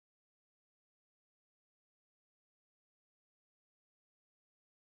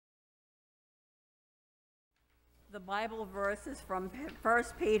The Bible verse is from 1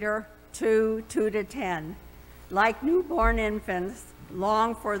 Peter 2:2-10. Like newborn infants,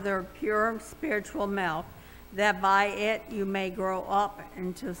 long for their pure spiritual milk, that by it you may grow up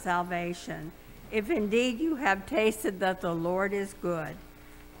into salvation, if indeed you have tasted that the Lord is good.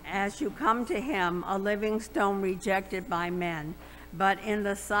 As you come to him, a living stone rejected by men, but in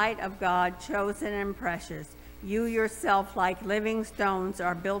the sight of God chosen and precious, you yourself, like living stones,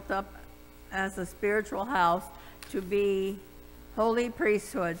 are built up as a spiritual house to be holy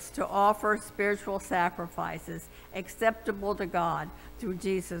priesthoods, to offer spiritual sacrifices acceptable to God through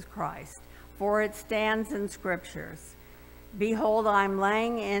Jesus Christ. For it stands in scriptures, behold, I'm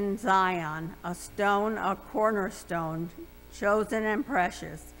laying in Zion a stone, a cornerstone, chosen and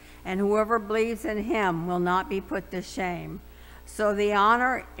precious, and whoever believes in him will not be put to shame. So the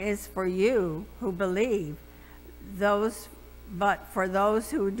honor is for you who believe, but for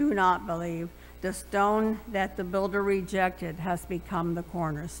those who do not believe, the stone that the builder rejected has become the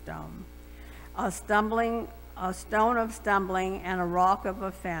cornerstone, a stone of stumbling and a rock of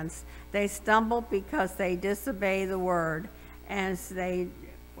offense. They stumble because they disobey the word, as they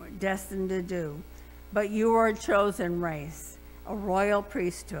were destined to do. But you are a chosen race, a royal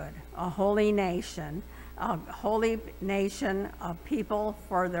priesthood, a holy nation of people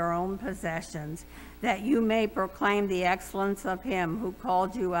for their own possessions, that you may proclaim the excellence of him who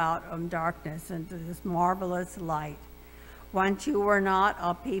called you out of darkness into this marvelous light. Once you were not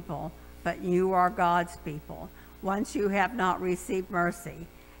a people, but you are God's people. Once you have not received mercy,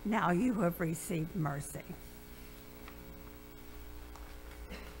 now you have received mercy.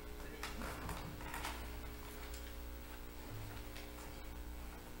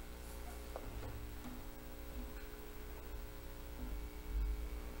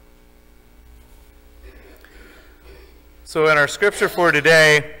 So in our scripture for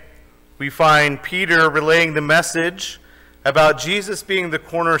today, we find Peter relaying the message about Jesus being the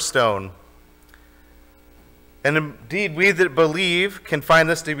cornerstone. And indeed, we that believe can find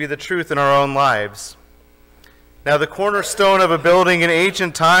this to be the truth in our own lives. Now, the cornerstone of a building in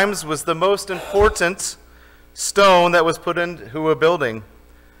ancient times was the most important stone that was put into a building.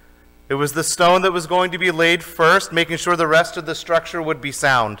 It was the stone that was going to be laid first, making sure the rest of the structure would be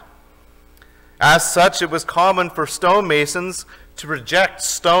sound. As such, it was common for stonemasons to reject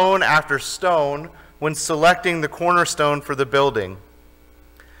stone after stone when selecting the cornerstone for the building.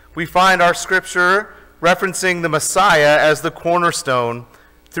 We find our scripture referencing the Messiah as the cornerstone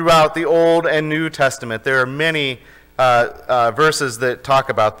throughout the Old and New Testament. There are many verses that talk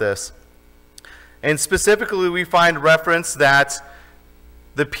about this. And specifically, we find reference that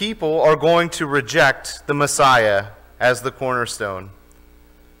the people are going to reject the Messiah as the cornerstone.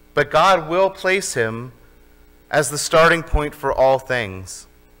 But God will place him as the starting point for all things.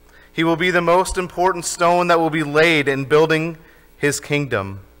 He will be the most important stone that will be laid in building his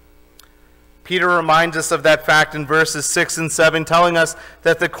kingdom. Peter reminds us of that fact in verses 6 and 7, telling us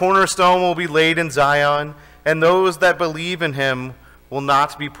that the cornerstone will be laid in Zion, and those that believe in him will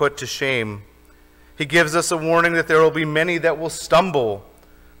not be put to shame. He gives us a warning that there will be many that will stumble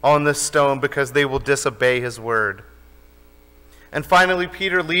on this stone because they will disobey his word. And finally,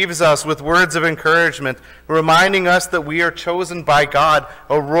 Peter leaves us with words of encouragement, reminding us that we are chosen by God,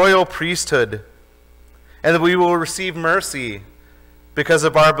 a royal priesthood, and that we will receive mercy because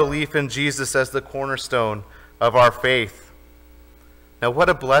of our belief in Jesus as the cornerstone of our faith. Now, what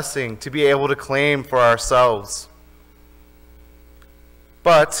a blessing to be able to claim for ourselves.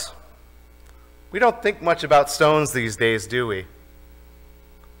 But we don't think much about stones these days, do we?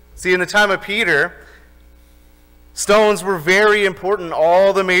 See, in the time of Peter, stones were very important.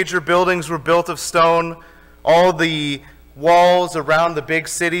 All the major buildings were built of stone. All the walls around the big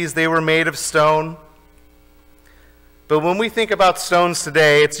cities, they were made of stone. But when we think about stones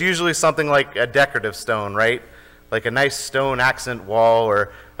today, it's usually something like a decorative stone, right? Like a nice stone accent wall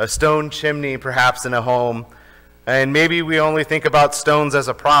or a stone chimney perhaps in a home. And maybe we only think about stones as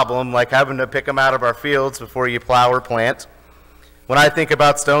a problem, like having to pick them out of our fields before you plow or plant. When I think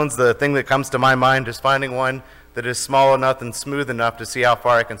about stones, the thing that comes to my mind is finding one that is small enough and smooth enough to see how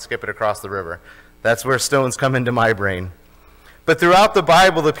far I can skip it across the river. That's where stones come into my brain. But throughout the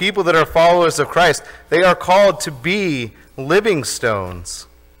Bible, the people that are followers of Christ, they are called to be living stones.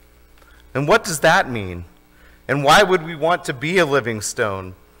 And what does that mean? And why would we want to be a living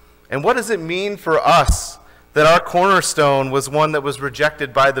stone? And what does it mean for us that our cornerstone was one that was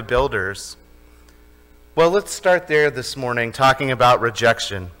rejected by the builders? Well, let's start there this morning, talking about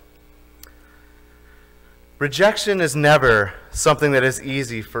rejection. Rejection is never something that is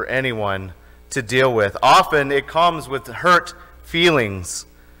easy for anyone to deal with. Often it comes with hurt feelings.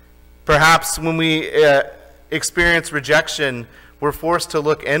 Perhaps when we experience rejection, we're forced to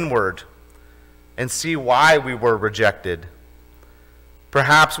look inward and see why we were rejected.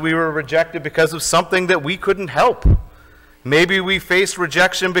 Perhaps we were rejected because of something that we couldn't help. Maybe we faced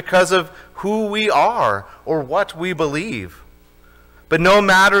rejection because of who we are or what we believe. But no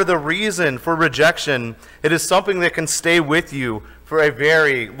matter the reason for rejection, it is something that can stay with you for a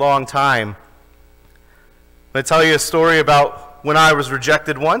very long time. I'm going to tell you a story about when I was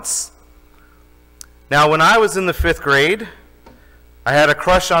rejected once. Now, when I was in the 5th grade, I had a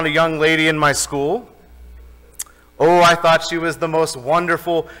crush on a young lady in my school. Oh, I thought she was the most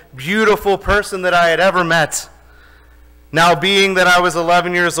wonderful, beautiful person that I had ever met. Now, being that I was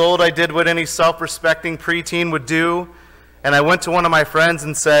 11 years old, I did what any self-respecting preteen would do, and I went to one of my friends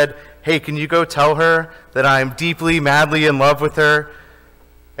and said, "Hey, can you go tell her that I'm deeply, madly in love with her,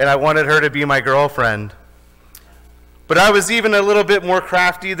 and I wanted her to be my girlfriend?" But I was even a little bit more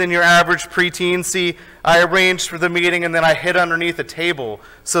crafty than your average preteen. See, I arranged for the meeting, and then I hid underneath a table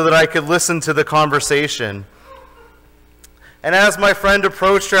so that I could listen to the conversation. And as my friend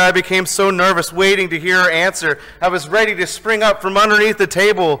approached her, I became so nervous waiting to hear her answer. I was ready to spring up from underneath the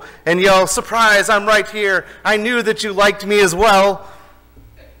table and yell, "Surprise, I'm right here. I knew that you liked me as well."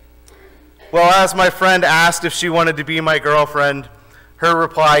 Well, as my friend asked if she wanted to be my girlfriend, her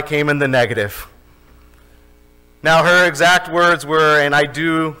reply came in the negative. Now, her exact words were, and I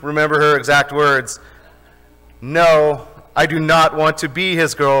do remember her exact words, "No, I do not want to be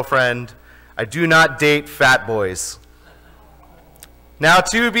his girlfriend. I do not date fat boys." Now,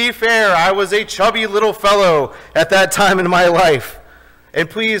 to be fair, I was a chubby little fellow at that time in my life. And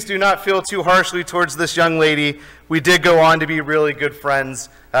please do not feel too harshly towards this young lady. We did go on to be really good friends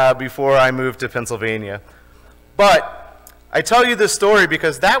before I moved to Pennsylvania. But I tell you this story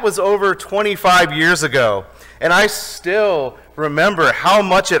because that was over 25 years ago. And I still remember how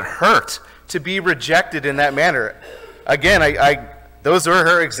much it hurt to be rejected in that manner. Again, those were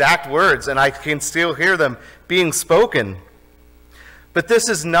her exact words, and I can still hear them being spoken. But this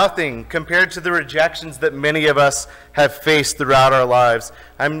is nothing compared to the rejections that many of us have faced throughout our lives.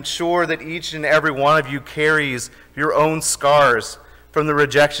 I'm sure that each and every one of you carries your own scars from the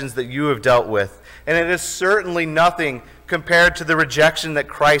rejections that you have dealt with. And it is certainly nothing compared to the rejection that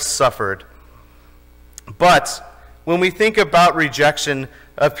Christ suffered. But when we think about rejection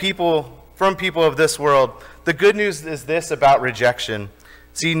of people, from people of this world, the good news is this about rejection.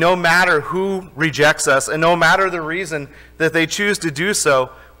 See, no matter who rejects us, and no matter the reason that they choose to do so,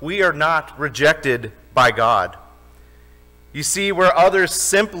 we are not rejected by God. You see, where others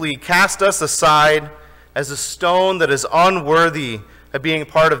simply cast us aside as a stone that is unworthy of being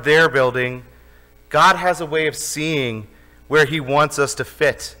part of their building, God has a way of seeing where he wants us to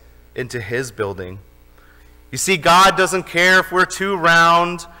fit into his building. You see, God doesn't care if we're too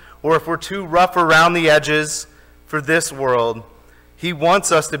round or if we're too rough around the edges for this world. He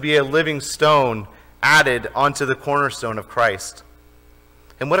wants us to be a living stone added onto the cornerstone of Christ.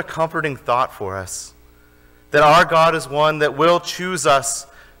 And what a comforting thought for us, that our God is one that will choose us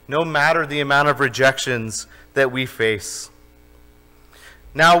no matter the amount of rejections that we face.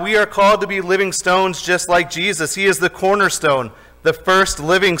 Now, we are called to be living stones just like Jesus. He is the cornerstone, the first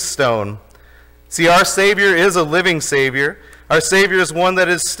living stone. See, our Savior is a living Savior. Our Savior is one that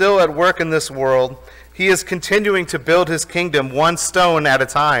is still at work in this world. He is continuing to build his kingdom one stone at a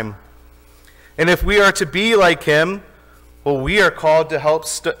time. And if we are to be like him, well, we are called to help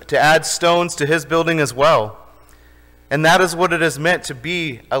to add stones to his building as well. And that is what it is meant to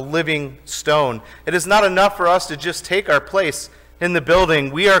be, a living stone. It is not enough for us to just take our place in the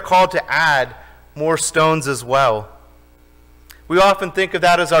building. We are called to add more stones as well. We often think of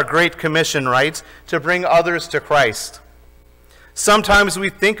that as our Great Commission, right? To bring others to Christ. Sometimes we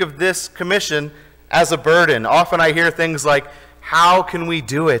think of this commission as a burden. Often I hear things like, how can we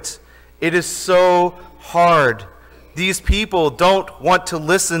do it? It is so hard. These people don't want to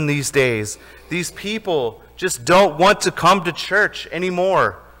listen these days. These people just don't want to come to church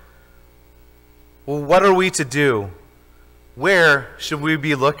anymore. Well, what are we to do? Where should we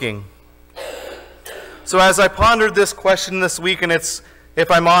be looking? So as I pondered this question this week, and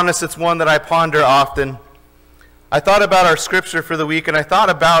if I'm honest, it's one that I ponder often, I thought about our scripture for the week, and I thought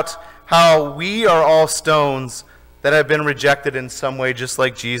about how we are all stones that have been rejected in some way, just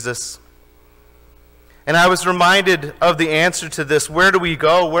like Jesus. And I was reminded of the answer to this. Where do we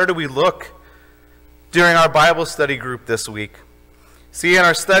go? Where do we look? During our Bible study group this week. See, in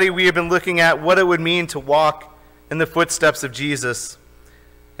our study, we have been looking at what it would mean to walk in the footsteps of Jesus.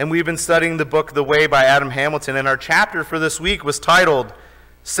 And we've been studying the book The Way by Adam Hamilton. And our chapter for this week was titled,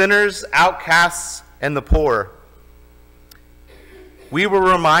 Sinners, Outcasts, and the Poor. we were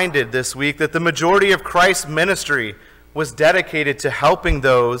reminded this week that the majority of Christ's ministry was dedicated to helping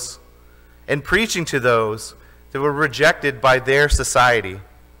those and preaching to those that were rejected by their society.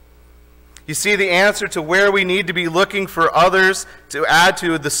 You see, the answer to where we need to be looking for others to add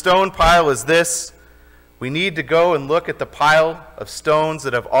to the stone pile is this: we need to go and look at the pile of stones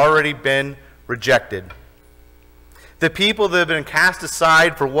that have already been rejected. The people that have been cast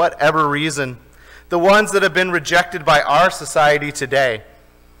aside for whatever reason, the ones that have been rejected by our society today.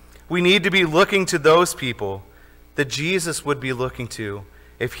 We need to be looking to those people that Jesus would be looking to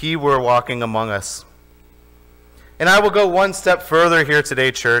if he were walking among us. And I will go one step further here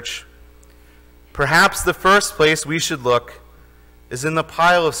today, church. Perhaps the first place we should look is in the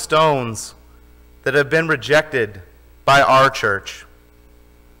pile of stones that have been rejected by our church.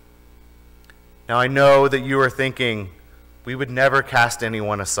 Now, I know that you are thinking, we would never cast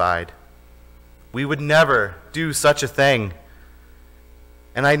anyone aside. We would never do such a thing.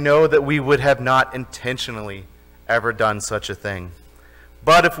 And I know that we would have not intentionally ever done such a thing.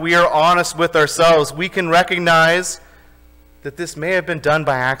 But if we are honest with ourselves, we can recognize that this may have been done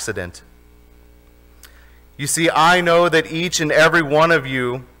by accident. You see, I know that each and every one of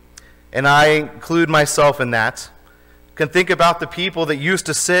you, and I include myself in that, can think about the people that used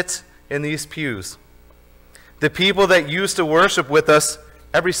to sit in these pews. The people that used to worship with us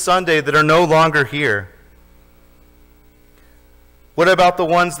every Sunday that are no longer here. What about the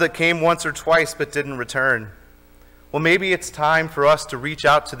ones that came once or twice but didn't return? Well, maybe it's time for us to reach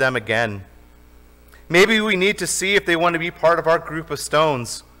out to them again. Maybe we need to see if they want to be part of our group of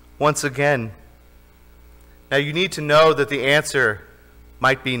stones once again. Now, you need to know that the answer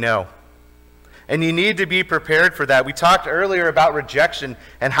might be no. And you need to be prepared for that. We talked earlier about rejection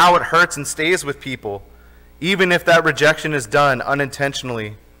and how it hurts and stays with people, even if that rejection is done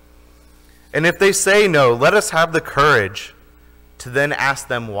unintentionally. And if they say no, let us have the courage to then ask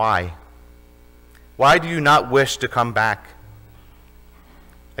them why. Why do you not wish to come back?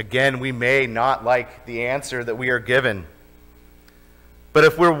 Again, we may not like the answer that we are given. But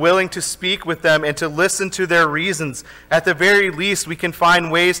if we're willing to speak with them and to listen to their reasons, at the very least, we can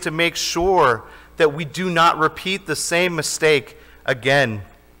find ways to make sure that we do not repeat the same mistake again.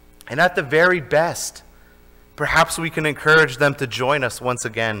 And at the very best, perhaps we can encourage them to join us once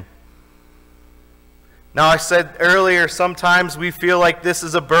again. Now, I said earlier, sometimes we feel like this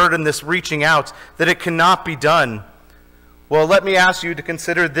is a burden, this reaching out, that it cannot be done. Well, let me ask you to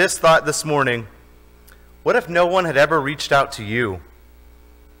consider this thought this morning. What if no one had ever reached out to you?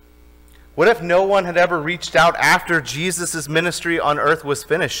 What if no one had ever reached out after Jesus' ministry on earth was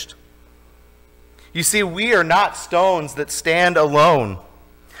finished? You see, we are not stones that stand alone.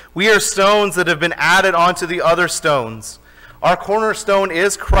 We are stones that have been added onto the other stones. Our cornerstone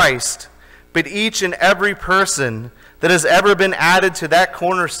is Christ, but each and every person that has ever been added to that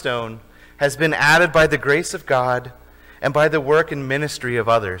cornerstone has been added by the grace of God and by the work and ministry of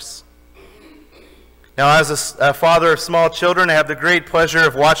others. Now, as a father of small children, I have the great pleasure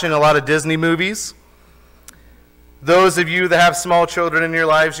of watching a lot of Disney movies. Those of you that have small children in your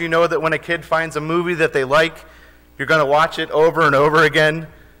lives, you know that when a kid finds a movie that they like, you're going to watch it over and over again.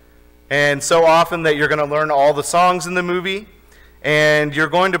 And so often that you're going to learn all the songs in the movie, and you're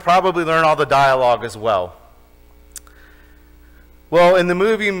going to probably learn all the dialogue as well. Well, in the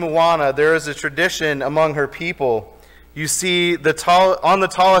movie Moana, there is a tradition among her people. You see, on the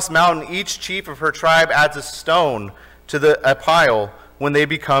tallest mountain, each chief of her tribe adds a stone to a pile when they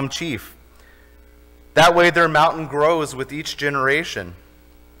become chief. That way their mountain grows with each generation.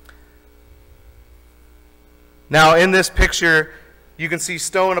 Now, in this picture, you can see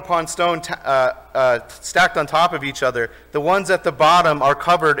stone upon stone stacked on top of each other. The ones at the bottom are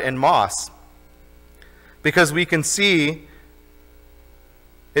covered in moss, because we can see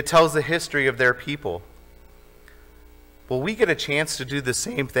it tells the history of their people. Well, we get a chance to do the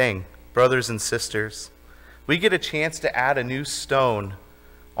same thing, brothers and sisters. We get a chance to add a new stone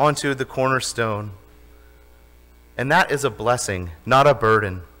onto the cornerstone. And that is a blessing, not a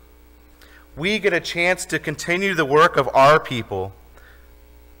burden. We get a chance to continue the work of our people,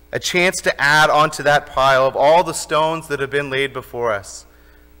 a chance to add onto that pile of all the stones that have been laid before us.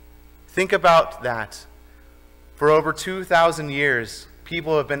 Think about that. For over 2,000 years,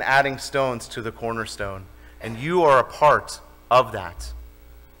 people have been adding stones to the cornerstone, and you are a part of that.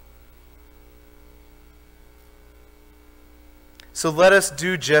 So let us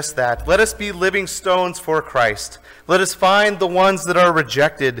do just that. Let us be living stones for Christ. Let us find the ones that are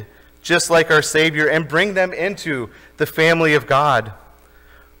rejected, just like our Savior, and bring them into the family of God.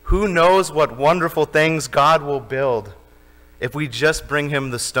 Who knows what wonderful things God will build if we just bring him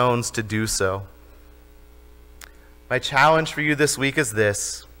the stones to do so. My challenge for you this week is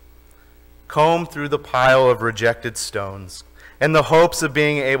this: comb through the pile of rejected stones in the hopes of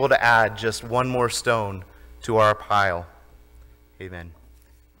being able to add just one more stone to our pile. Amen.